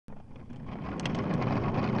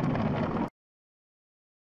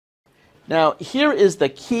Now, here is the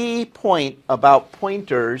key point about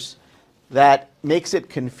pointers that makes it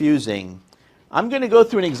confusing. I'm going to go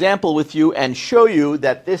through an example with you and show you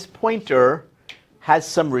that this pointer has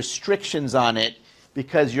some restrictions on it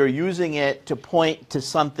because you're using it to point to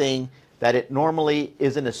something that it normally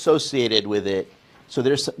isn't associated with it. So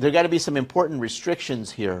there got to be some important restrictions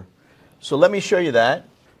here. So let me show you that.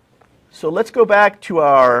 So let's go back to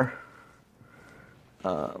our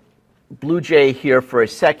BlueJ here for a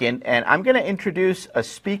second, and I'm going to introduce a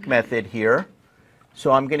speak method here.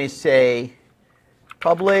 So I'm going to say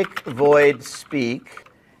public void speak,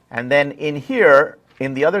 and then in here,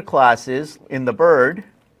 in the other classes, in the bird,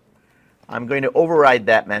 I'm going to override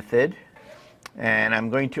that method, and I'm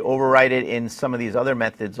going to override it in some of these other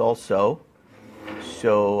methods also.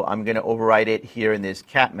 So I'm going to override it here in this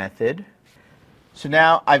cat method. So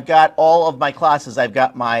now I've got all of my classes. I've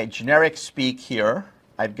got my generic speak here.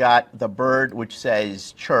 I've got the bird which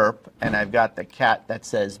says chirp, and I've got the cat that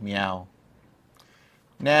says meow.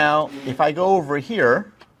 Now, if I go over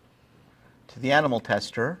here to the animal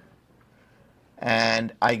tester,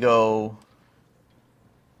 and I go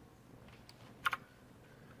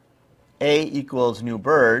A equals new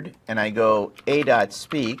bird, and I go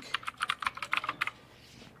A.speak,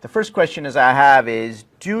 the first question I have is,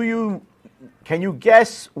 can you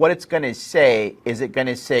guess what it's going to say? Is it going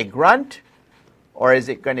to say grunt, or is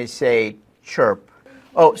it going to say chirp?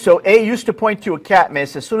 Oh, so A used to point to a cat,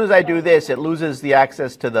 miss. As soon as I do this, it loses the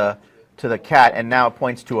access to the cat, and now it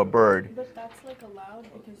points to a bird. But that's like allowed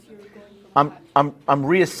because you're going from I'm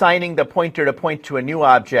reassigning the pointer to point to a new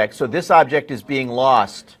object, so this object is being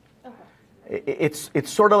lost. Okay. It's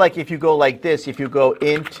sort of like if you go like this. If you go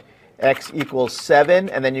int x equals 7,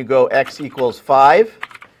 and then you go x equals 5,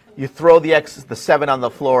 you throw the 7 on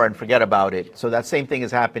the floor and forget about it. So that same thing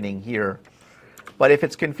is happening here. But if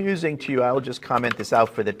it's confusing to you, I will just comment this out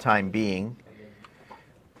for the time being.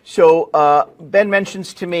 So Ben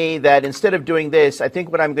mentions to me that instead of doing this, I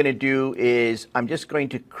think what I'm going to do is I'm just going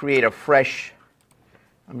to create a fresh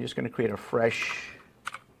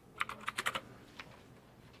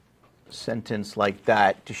sentence like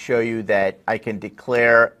that to show you that I can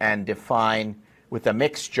declare and define with a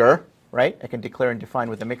mixture, right? I can declare and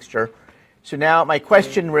define with a mixture. So now my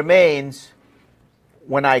question remains,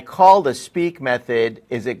 when I call the speak method,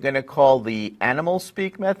 is it going to call the animal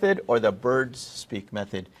speak method or the bird's speak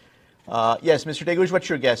method? Yes, Mr. Deguj, what's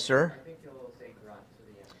your guess, sir? I think it will say grunt to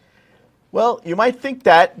the end. Well, you might think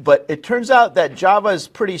that, but it turns out that Java is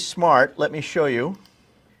pretty smart. Let me show you.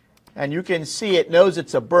 And you can see it knows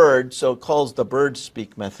it's a bird, so it calls the bird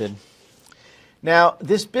speak method. Now,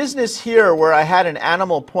 this business here where I had an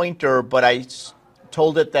animal pointer, but I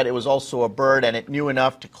told it that it was also a bird, and it knew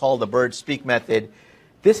enough to call the bird speak method,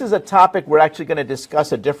 this is a topic we're actually going to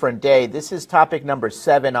discuss a different day. This is topic number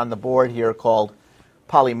 7 on the board here called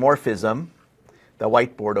polymorphism, the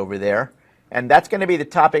whiteboard over there. And that's going to be the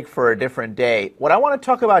topic for a different day. What I want to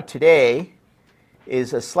talk about today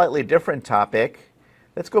is a slightly different topic.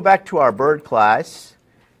 Let's go back to our bird class,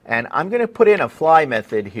 and I'm going to put in a fly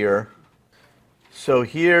method here. So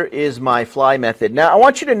here is my fly method. Now I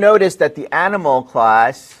want you to notice that the animal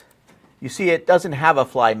class, you see it doesn't have a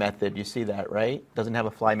fly method. You see that, right? It doesn't have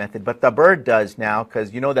a fly method, but the bird does now,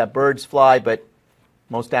 because you know that birds fly, but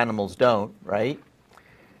most animals don't, right?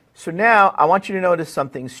 So now I want you to notice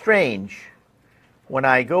something strange. When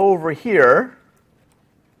I go over here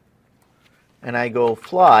and I go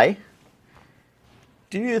fly,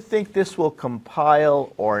 do you think this will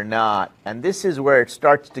compile or not? And this is where it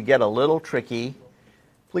starts to get a little tricky.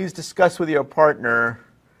 Please discuss with your partner,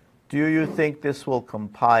 do you think this will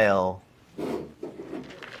compile?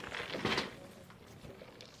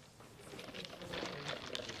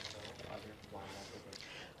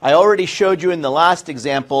 I already showed you in the last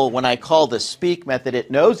example, when I call the speak method, it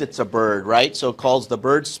knows it's a bird, right? So it calls the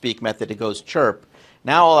bird speak method, it goes chirp.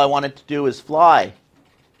 Now all I want it to do is fly.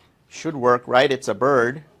 Should work, right? It's a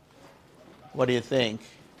bird. What do you think?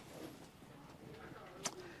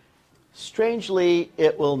 Strangely,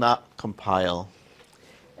 it will not compile.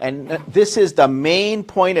 And this is the main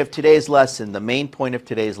point of today's lesson, the main point of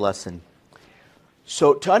today's lesson.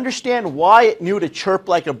 So to understand why it knew to chirp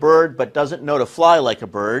like a bird but doesn't know to fly like a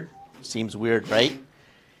bird, seems weird, right?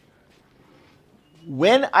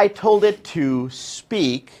 When I told it to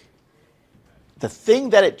speak, the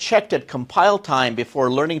thing that it checked at compile time before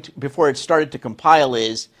it started to compile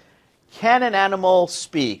is, can an animal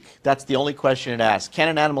speak? That's the only question it asks. Can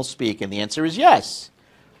an animal speak? And the answer is yes.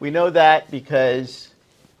 We know that because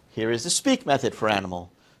here is the speak method for animal.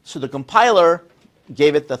 So the compiler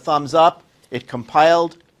gave it the thumbs up, it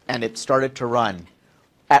compiled, and it started to run.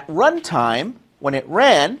 At runtime, when it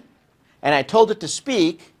ran, and I told it to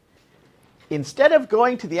speak, instead of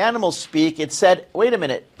going to the animal speak, it said, wait a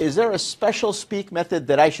minute, is there a special speak method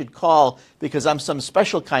that I should call because I'm some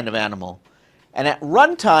special kind of animal? And at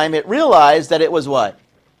runtime, it realized that it was what?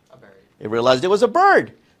 A bird. It realized it was a bird.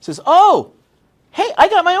 It says, oh, hey, I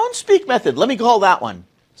got my own speak method. Let me call that one.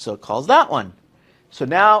 So it calls that one. So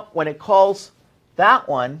now when it calls that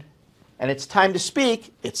one and it's time to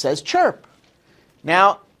speak, it says chirp.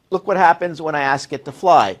 Now look what happens when I ask it to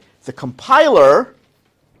fly. The compiler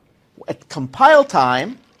at compile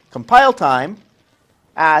time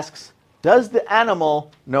asks, does the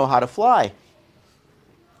animal know how to fly?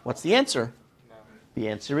 What's the answer? No. The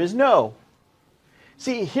answer is no.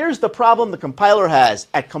 See, here's the problem the compiler has.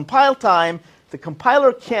 At compile time, the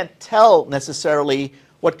compiler can't tell necessarily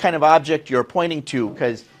what kind of object you're pointing to,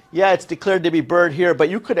 because, yeah, it's declared to be bird here, but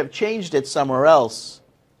you could have changed it somewhere else.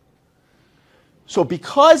 So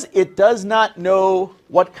because it does not know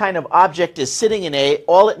what kind of object is sitting in A,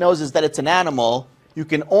 all it knows is that it's an animal, you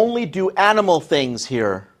can only do animal things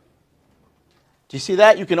here. Do you see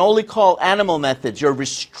that? You can only call animal methods. You're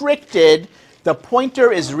restricted. The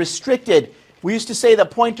pointer is restricted. We used to say the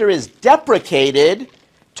pointer is deprecated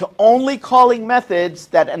to only calling methods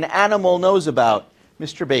that an animal knows about.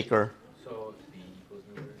 Mr. Baker. So the equals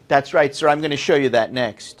neuter. That's right, sir. I'm going to show you that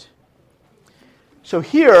next. So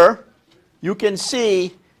here, you can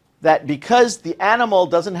see that because the animal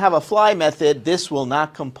doesn't have a fly method, this will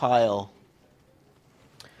not compile.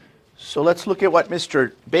 So let's look at what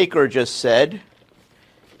Mr. Baker just said.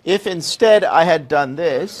 If instead I had done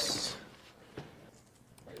this,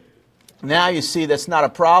 now you see that's not a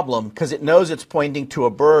problem because it knows it's pointing to a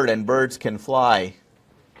bird and birds can fly.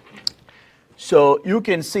 So you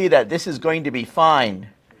can see that this is going to be fine.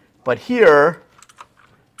 But here,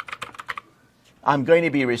 I'm going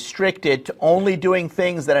to be restricted to only doing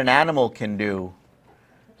things that an animal can do.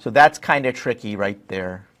 So that's kind of tricky right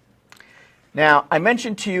there. Now, I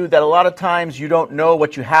mentioned to you that a lot of times you don't know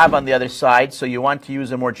what you have on the other side, so you want to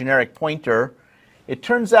use a more generic pointer. It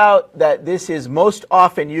turns out that this is most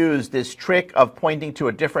often used, this trick of pointing to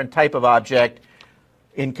a different type of object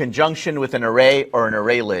in conjunction with an array or an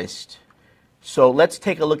array list. So let's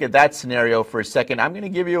take a look at that scenario for a second. I'm going to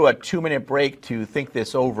give you a 2-minute break to think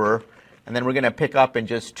this over, and then we're going to pick up in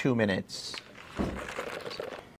just 2 minutes.